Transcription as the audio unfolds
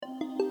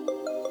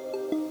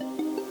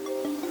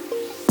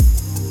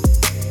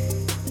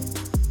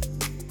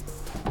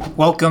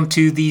Welcome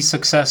to the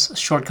Success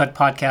Shortcut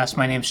Podcast.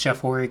 My name is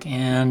Jeff Orrig,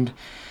 and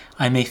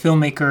I'm a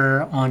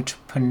filmmaker,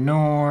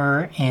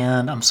 entrepreneur,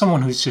 and I'm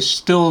someone who's just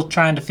still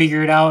trying to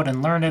figure it out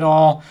and learn it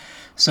all.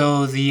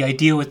 So the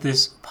idea with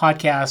this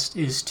podcast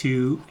is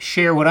to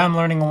share what I'm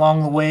learning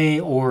along the way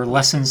or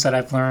lessons that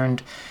I've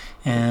learned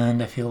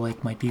and I feel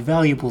like might be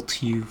valuable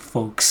to you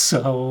folks.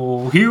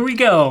 So here we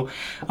go.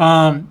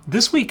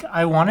 This week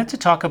I wanted to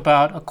talk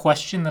about a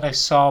question that I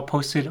saw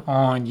posted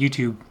on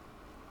YouTube.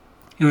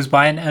 It was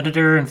by an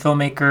editor and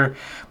filmmaker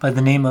by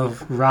the name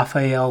of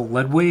Raphael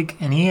Ledwig,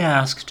 and he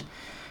asked,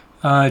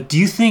 do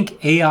you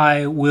think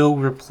AI will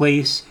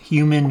replace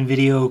human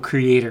video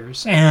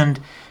creators? And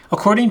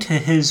according to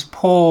his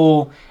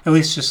poll, at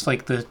least just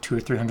like the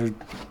 200 or 300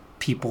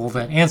 people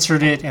that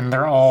answered it, and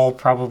they're all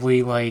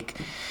probably like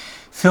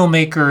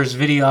filmmakers,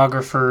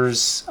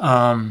 videographers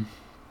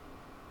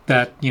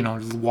that,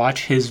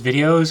 watch his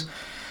videos.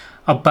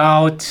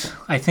 About,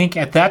 I think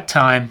at that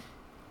time,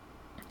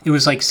 it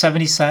was like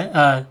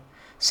 70%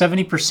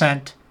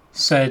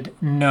 said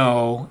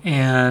no,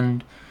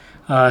 and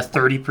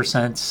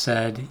 30%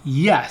 said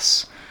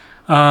yes.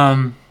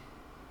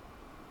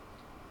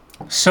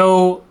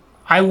 So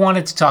I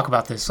wanted to talk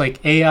about this.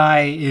 Like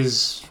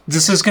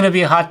this is going to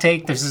be a hot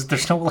take.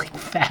 There's no like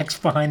facts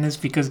behind this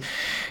because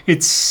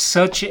it's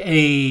such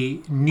a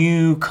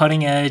new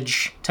cutting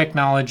edge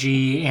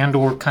technology and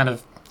or kind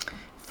of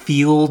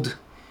field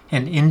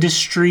and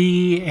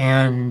industry,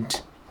 and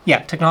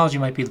technology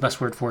might be the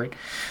best word for it.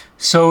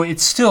 So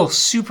it's still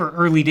super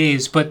early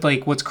days, but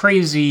like what's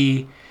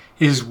crazy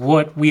is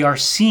what we are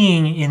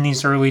seeing in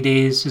these early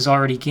days is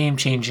already game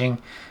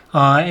changing.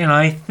 And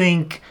I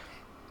think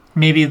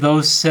maybe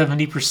those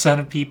 70%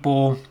 of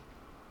people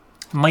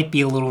might be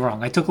a little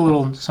wrong. I took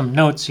some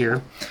notes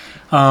here.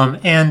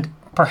 And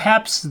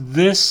perhaps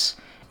this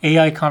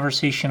AI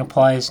conversation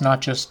applies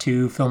not just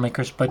to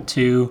filmmakers, but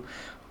to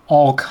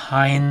all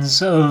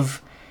kinds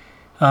of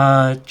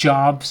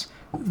jobs.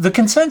 The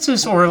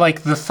consensus or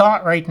like the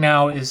thought right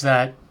now is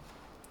that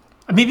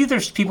maybe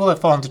there's people that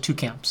fall into two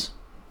camps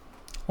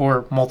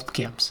or multiple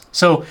camps.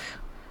 So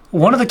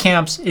one of the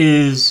camps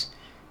is,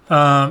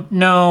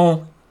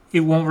 no, it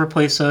won't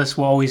replace us.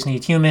 We'll always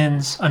need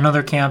humans.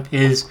 Another camp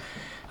is,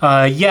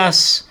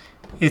 yes,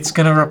 it's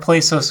going to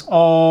replace us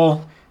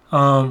all.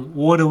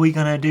 What are we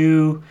going to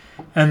do?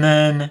 And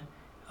then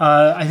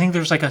I think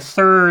there's like a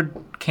third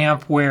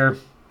camp where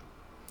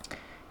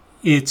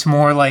it's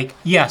more like,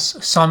 yes,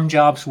 some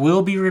jobs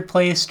will be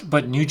replaced,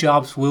 but new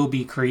jobs will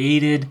be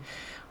created.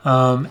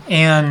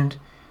 And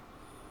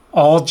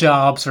all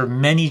jobs or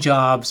many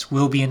jobs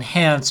will be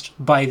enhanced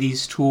by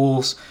these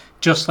tools,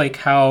 just like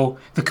how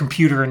the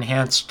computer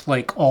enhanced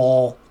like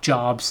all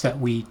jobs that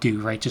we do,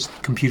 right? Just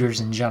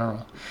computers in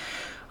general.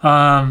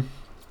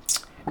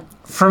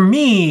 For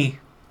me,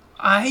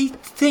 I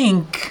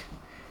think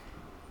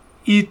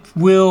it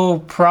will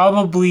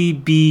probably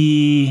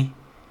be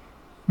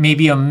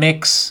maybe a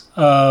mix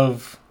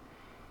of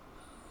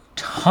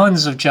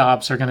tons of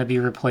jobs are going to be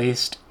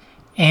replaced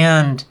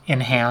and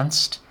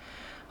enhanced.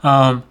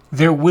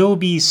 There will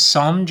be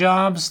some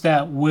jobs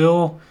that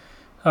will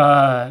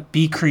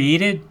be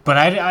created, but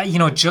I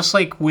just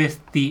like with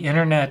the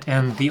internet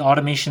and the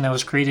automation that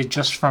was created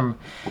just from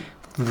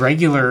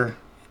regular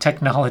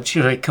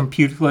technology, like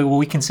computer, like what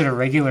we consider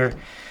regular,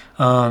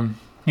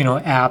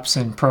 apps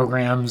and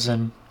programs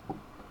and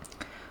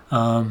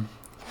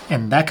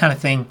that kind of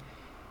thing.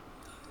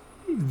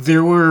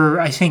 There were,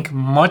 I think,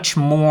 much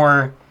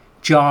more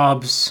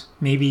jobs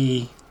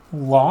maybe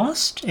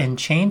lost and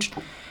changed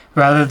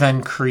rather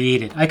than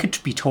created. I could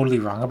be totally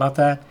wrong about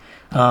that.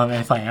 And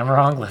if I am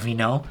wrong, let me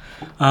know.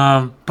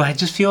 But I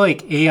just feel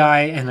like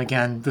AI, and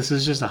again, this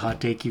is just a hot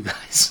take, you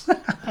guys.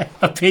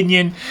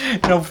 Opinion,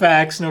 no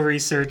facts, no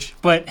research.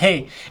 But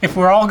hey, if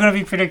we're all going to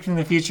be predicting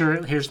the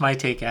future, here's my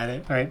take at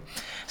it, right?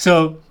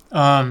 So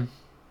I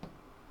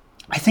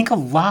think a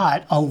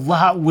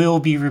lot will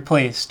be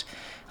replaced.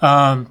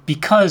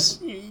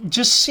 Because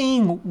just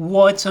seeing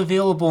what's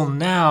available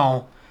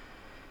now,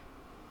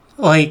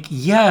 like,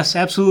 yes,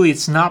 absolutely,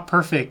 it's not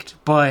perfect,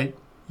 but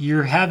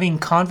you're having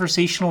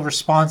conversational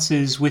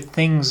responses with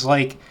things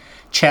like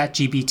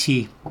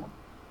ChatGPT,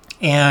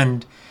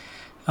 and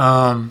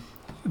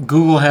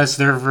Google has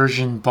their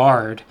version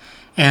Bard,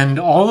 and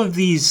all of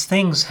these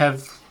things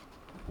have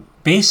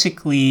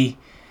basically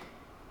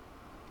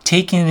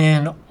taken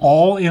in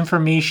all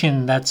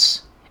information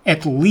that's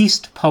at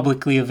least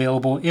publicly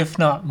available, if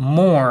not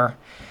more,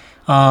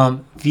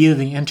 via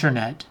the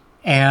internet.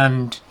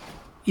 And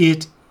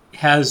it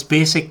has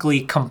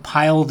basically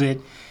compiled it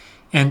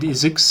and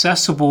is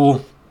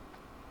accessible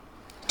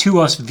to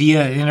us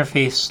via an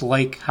interface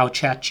like how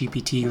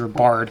ChatGPT or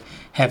Bard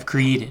have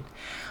created.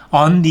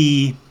 On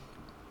the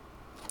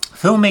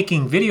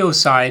filmmaking video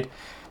side,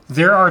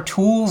 there are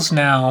tools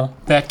now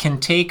that can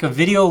take a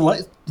video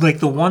like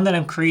the one that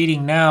I'm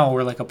creating now,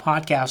 or like a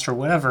podcast or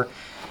whatever,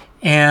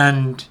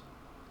 and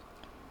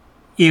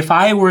if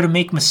I were to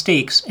make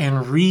mistakes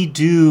and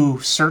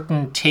redo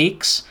certain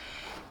takes,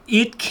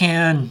 it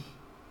can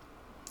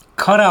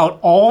cut out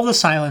all the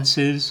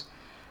silences,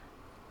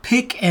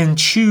 pick and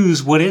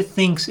choose what it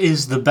thinks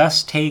is the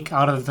best take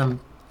out of them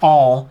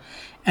all,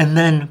 and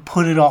then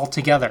put it all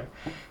together.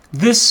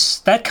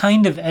 That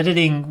kind of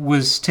editing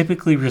was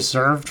typically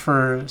reserved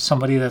for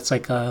somebody that's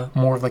like a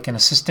more of like an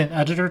assistant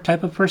editor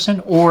type of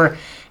person, or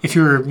if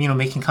you're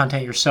making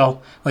content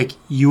yourself, like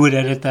you would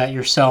edit that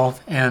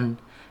yourself, and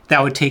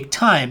that would take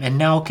time. And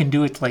now can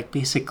do it like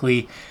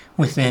basically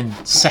within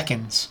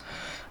seconds.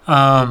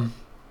 And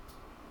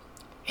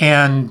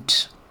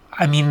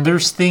I mean,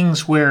 there's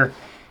things where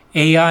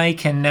AI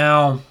can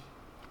now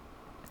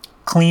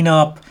clean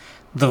up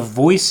the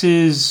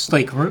voices,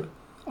 like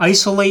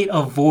isolate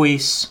a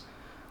voice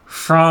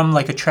from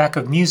like a track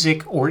of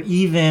music, or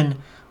even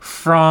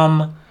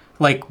from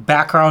like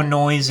background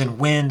noise and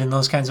wind and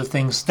those kinds of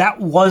things.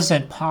 That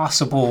wasn't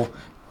possible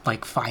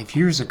like 5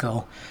 years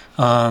ago.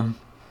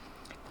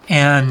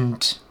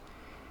 And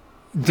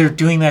they're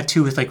doing that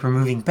too with like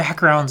removing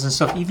backgrounds and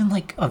stuff, even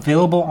like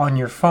available on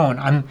your phone.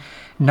 I'm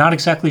not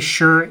exactly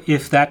sure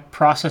if that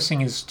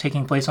processing is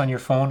taking place on your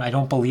phone. I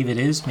don't believe it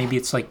is. Maybe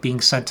it's like being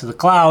sent to the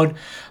cloud.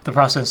 The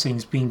processing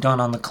is being done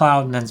on the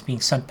cloud and then it's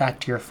being sent back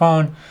to your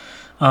phone.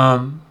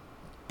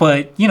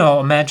 But,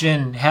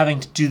 imagine having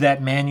to do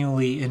that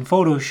manually in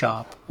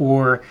Photoshop,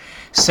 or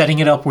setting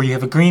it up where you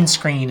have a green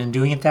screen and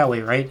doing it that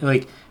way, right?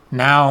 Like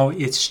now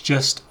it's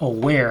just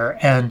aware,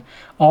 and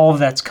all of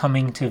that's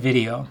coming to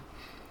video.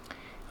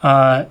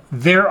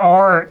 There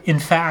are, in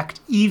fact,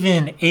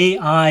 even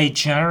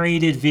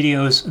AI-generated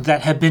videos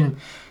that have been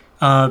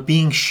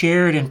being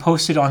shared and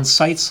posted on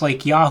sites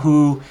like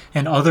Yahoo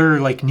and other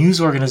like news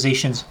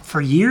organizations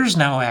for years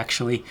now,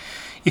 actually.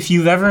 If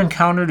you've ever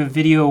encountered a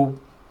video,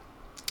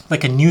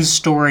 like a news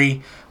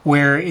story,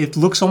 where it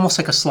looks almost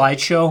like a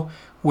slideshow,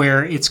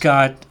 where it's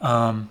got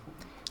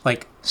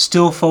like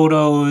still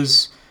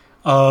photos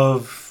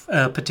of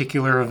a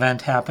particular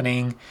event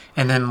happening,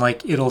 and then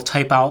like it'll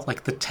type out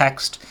like the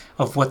text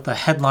of what the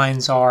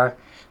headlines are,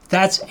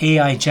 that's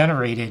AI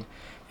generated.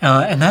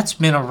 And that's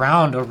been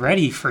around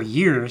already for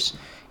years,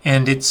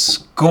 and it's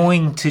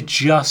going to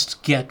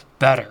just get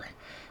better.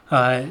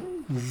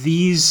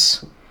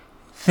 These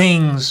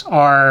things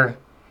are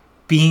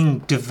being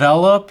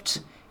developed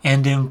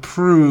and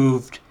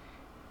improved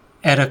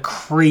at a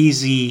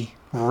crazy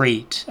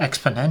rate,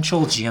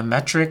 exponential,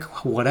 geometric,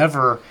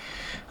 whatever,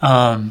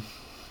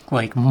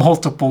 like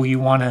multiple you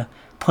want to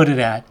put it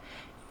at.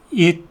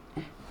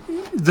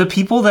 The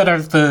people that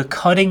are the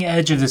cutting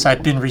edge of this,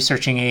 I've been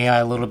researching AI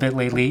a little bit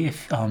lately,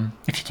 if you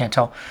can't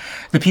tell.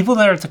 The people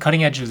that are at the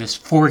cutting edge of this,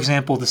 for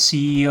example, the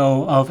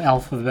CEO of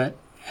Alphabet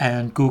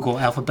and Google,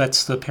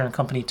 Alphabet's the parent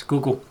company to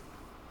Google,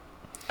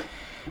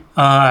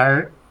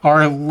 are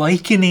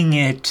likening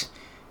it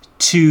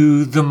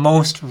to the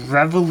most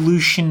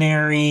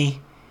revolutionary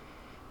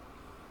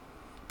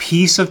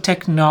piece of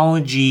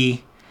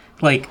technology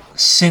like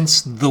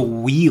since the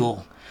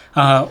wheel,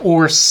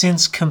 or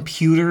since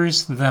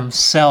computers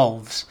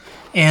themselves.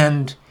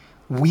 And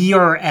we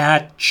are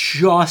at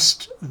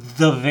just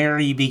the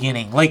very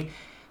beginning. Like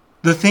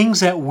the things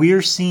that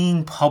we're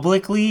seeing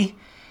publicly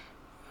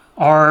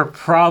are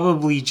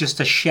probably just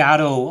a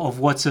shadow of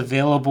what's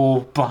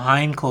available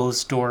behind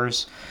closed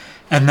doors.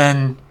 And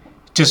then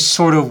just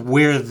sort of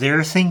where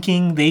they're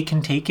thinking they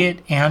can take it,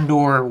 and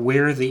or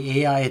where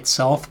the AI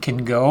itself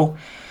can go,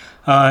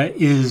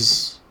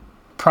 is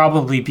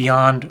probably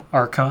beyond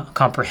our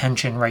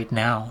comprehension right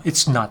now.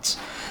 It's nuts.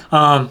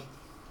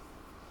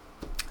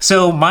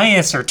 So my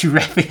answer to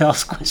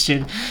Raphael's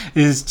question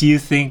is, do you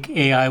think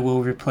AI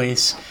will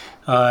replace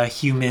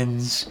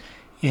humans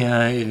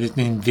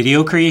in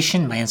video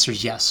creation? My answer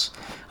is yes.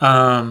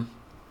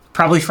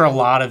 Probably for a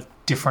lot of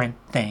different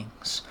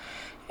things.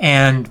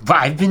 And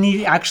I've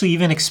been actually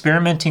even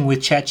experimenting with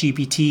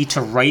ChatGPT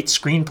to write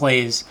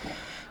screenplays.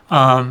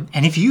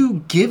 And if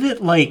you give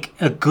it like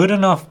a good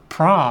enough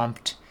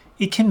prompt,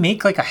 it can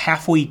make like a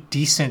halfway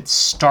decent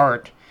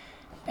start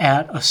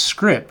at a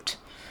script.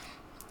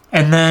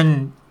 And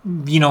then,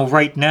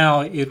 right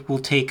now it will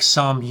take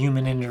some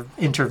human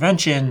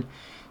intervention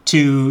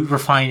to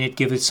refine it,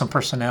 give it some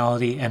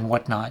personality and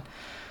whatnot.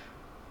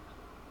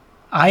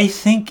 I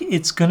think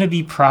it's going to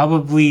be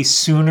probably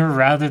sooner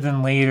rather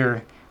than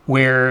later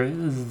where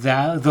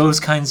those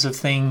kinds of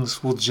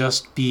things will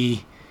just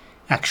be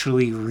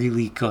actually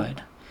really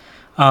good.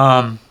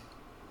 And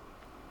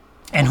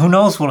who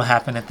knows what will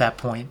happen at that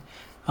point.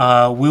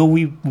 Will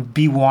we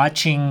be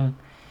watching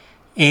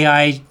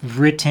AI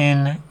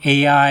written,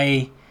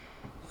 AI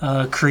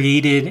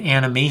created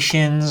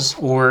animations,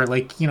 or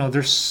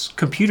there's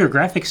computer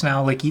graphics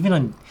now, like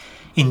even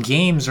in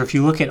games, or if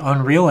you look at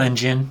Unreal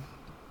Engine,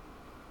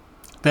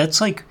 that's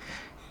like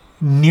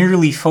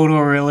nearly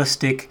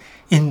photorealistic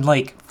in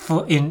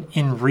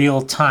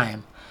real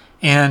time.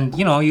 And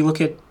you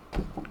look at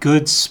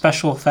good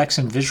special effects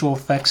and visual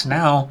effects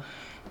now,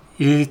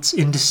 it's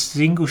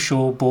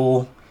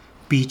indistinguishable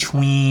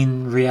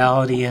between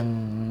reality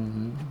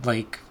and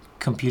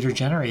computer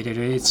generated.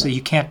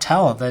 You can't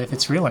tell that if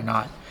it's real or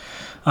not.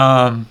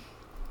 And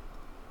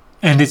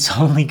it's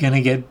only going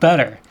to get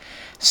better.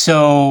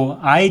 So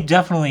I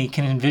definitely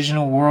can envision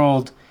a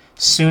world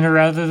sooner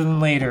rather than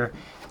later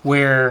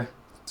where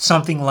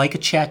something like a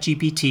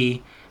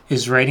ChatGPT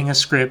is writing a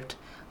script,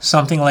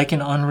 something like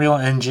an Unreal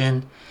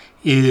Engine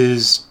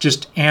is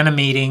just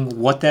animating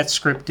what that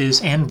script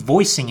is and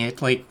voicing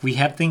it. Like we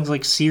have things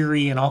like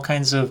Siri and all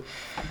kinds of,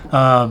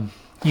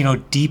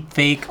 deep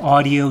fake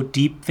audio,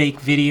 deep fake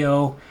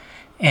video.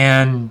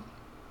 And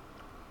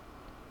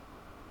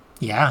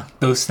yeah,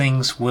 those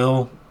things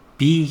will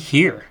be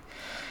here.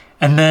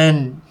 And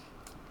then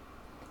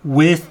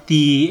with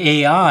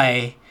the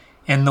AI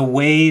and the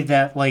way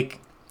that like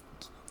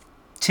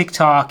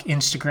TikTok,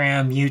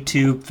 Instagram,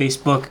 YouTube,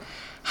 Facebook,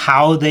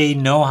 how they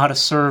know how to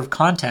serve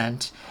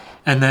content,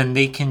 and then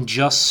they can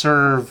just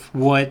serve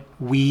what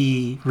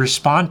we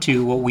respond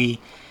to, what we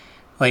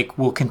like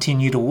will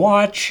continue to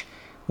watch,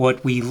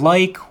 what we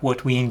like,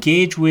 what we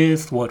engage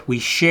with, what we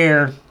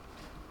share.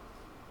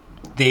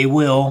 They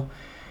will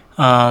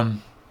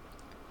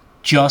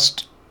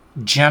just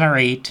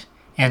generate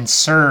and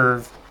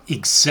serve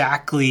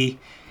exactly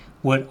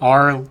what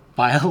our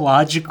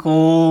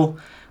biological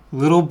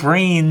little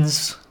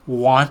brains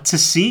want to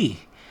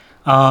see.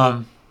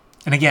 And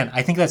again,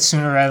 I think that's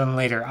sooner rather than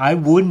later. I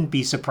wouldn't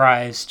be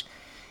surprised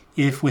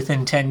if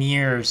within 10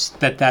 years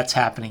that's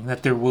happening,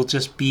 that there will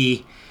just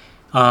be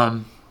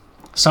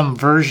some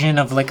version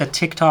of like a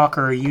TikTok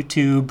or a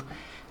YouTube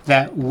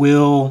that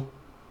will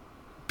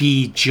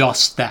be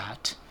just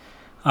that.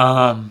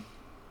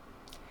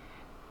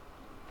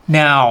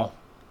 Now,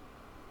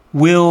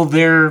 will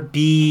there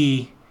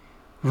be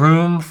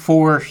room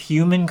for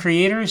human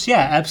creators?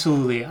 Yeah,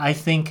 absolutely. I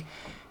think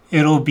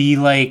it'll be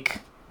like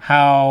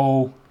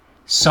how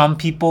some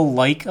people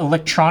like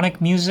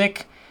electronic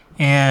music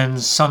and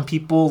some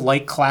people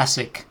like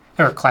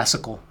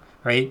classical,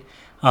 right?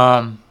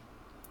 But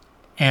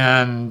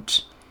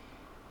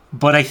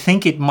I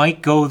think it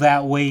might go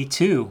that way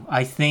too.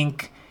 I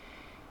think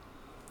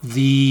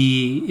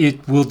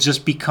it will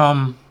just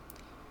become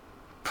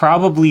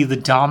probably the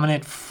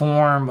dominant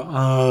form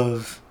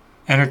of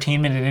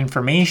entertainment and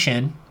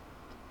information.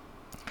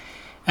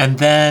 And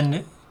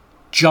then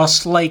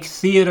just like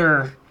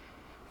theater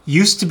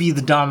used to be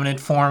the dominant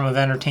form of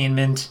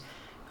entertainment,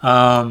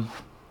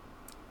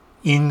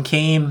 in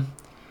came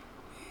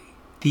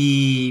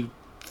the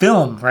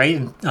film, right?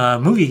 And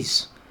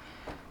movies.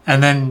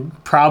 And then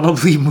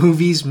probably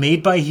movies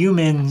made by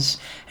humans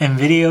and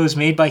videos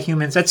made by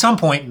humans at some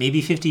point,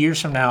 maybe 50 years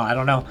from now, I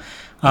don't know,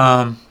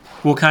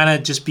 will kind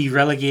of just be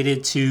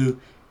relegated to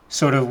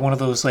sort of one of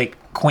those like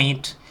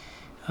quaint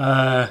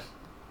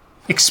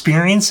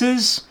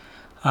experiences.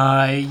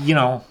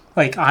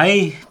 Like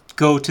I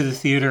go to the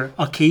theater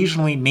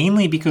occasionally,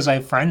 mainly because I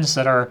have friends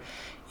that are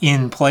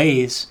in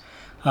plays.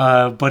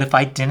 But if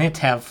I didn't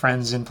have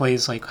friends in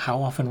plays, like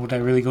how often would I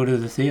really go to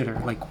the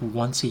theater? Like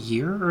once a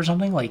year or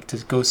something, like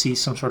to go see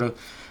some sort of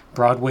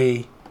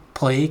Broadway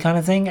play kind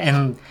of thing.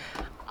 And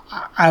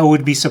I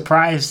would be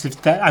surprised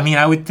if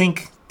I would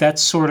think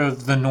that's sort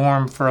of the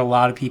norm for a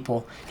lot of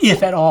people,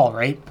 if at all,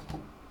 right?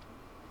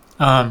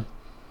 And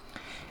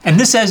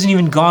this hasn't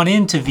even gone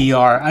into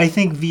VR. I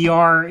think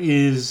VR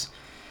is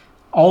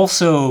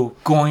also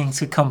going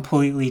to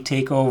completely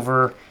take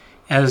over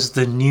as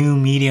the new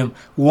medium.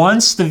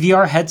 Once the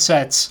VR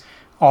headsets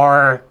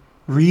are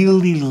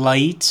really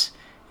light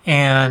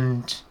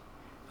and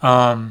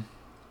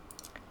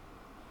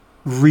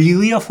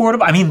really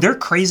affordable. I mean, they're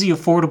crazy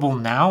affordable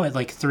now at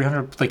like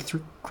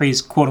 $300,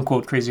 crazy, quote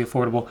unquote, crazy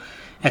affordable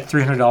at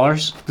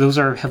 $300. Those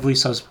are heavily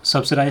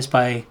subsidized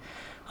by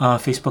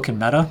Facebook and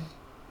Meta.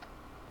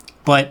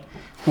 But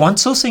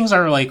once those things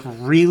are like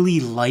really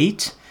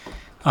light,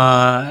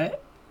 and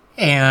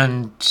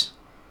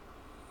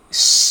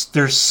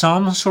there's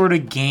some sort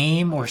of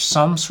game or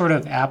some sort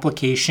of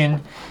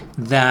application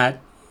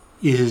that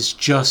is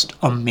just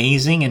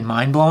amazing and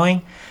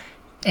mind-blowing,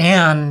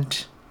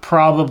 and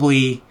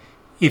probably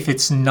if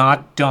it's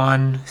not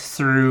done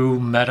through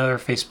Meta or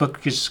Facebook,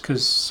 just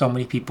because so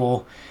many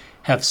people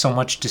have so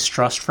much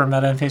distrust for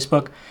Meta and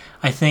Facebook,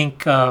 I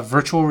think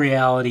virtual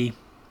reality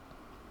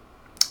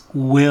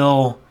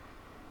will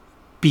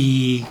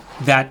be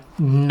that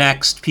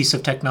next piece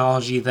of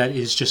technology that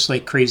is just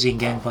like crazy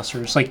and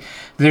gangbusters. Like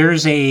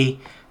there's a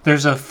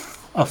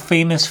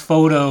famous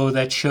photo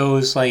that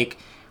shows like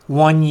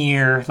 1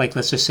 year, like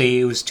let's just say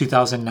it was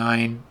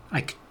 2009.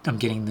 I'm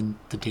getting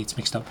the dates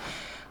mixed up.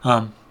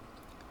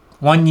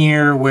 1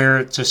 year where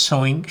it's just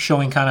showing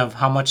kind of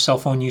how much cell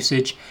phone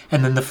usage,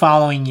 and then the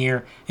following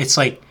year it's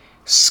like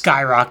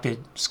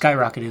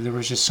skyrocketed. There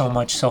was just so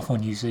much cell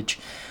phone usage,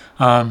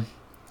 and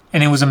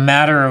it was a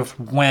matter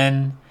of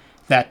when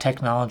that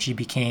technology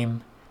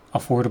became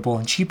affordable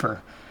and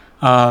cheaper.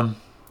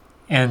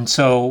 And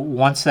so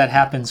once that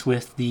happens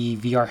with the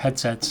VR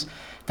headsets,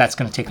 that's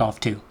going to take off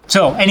too.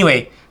 So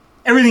anyway,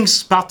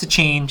 everything's about to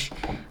change.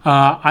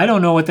 I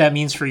don't know what that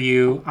means for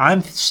you.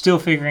 I'm still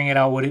figuring it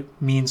out what it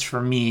means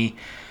for me.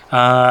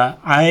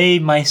 I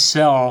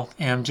myself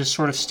am just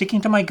sort of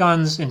sticking to my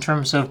guns in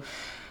terms of,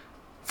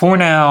 for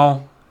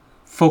now,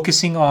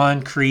 focusing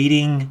on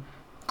creating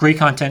great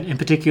content, in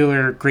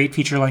particular, great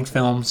feature-length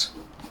films,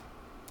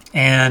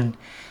 and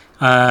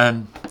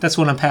That's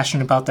what I'm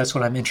passionate about. That's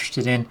what I'm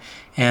interested in.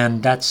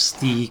 And that's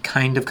the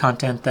kind of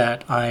content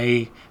that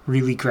I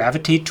really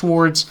gravitate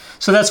towards.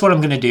 So that's what I'm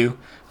going to do.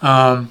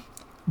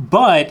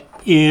 But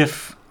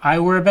if I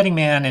were a betting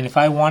man and if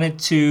I wanted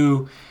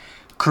to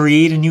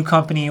create a new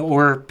company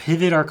or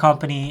pivot our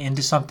company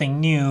into something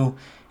new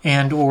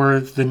and or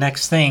the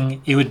next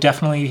thing, it would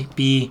definitely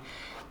be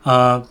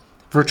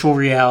virtual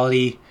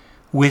reality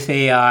with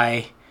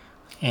AI.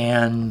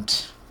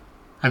 And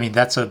I mean,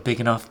 that's a big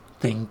enough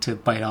thing to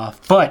bite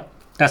off, but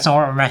that's not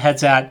where my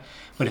head's at.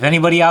 But if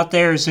anybody out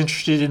there is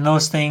interested in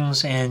those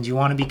things and you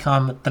want to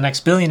become the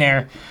next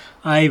billionaire,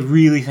 I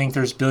really think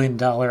there's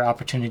billion-dollar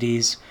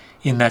opportunities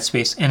in that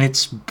space, and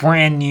it's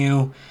brand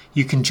new.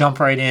 You can jump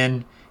right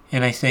in,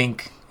 and I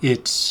think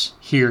it's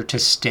here to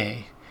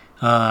stay.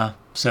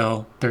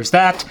 So there's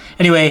that.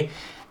 Anyway,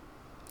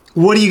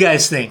 what do you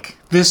guys think?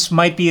 This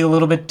might be a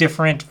little bit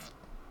different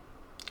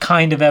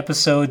kind of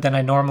episode than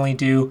I normally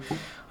do,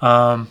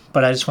 but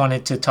I just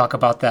wanted to talk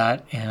about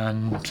that,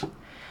 and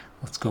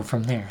let's go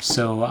from there.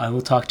 So I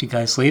will talk to you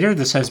guys later.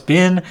 This has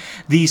been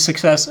the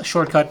Success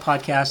Shortcut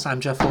Podcast.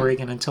 I'm Jeff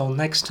Oregon. Until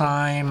next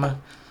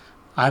time,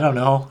 I don't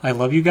know. I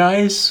love you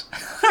guys.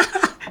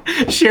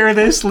 Share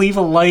this, leave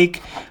a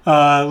like,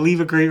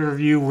 leave a great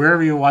review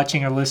wherever you're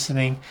watching or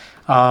listening,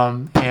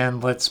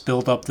 and let's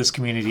build up this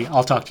community.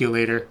 I'll talk to you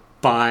later.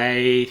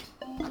 Bye.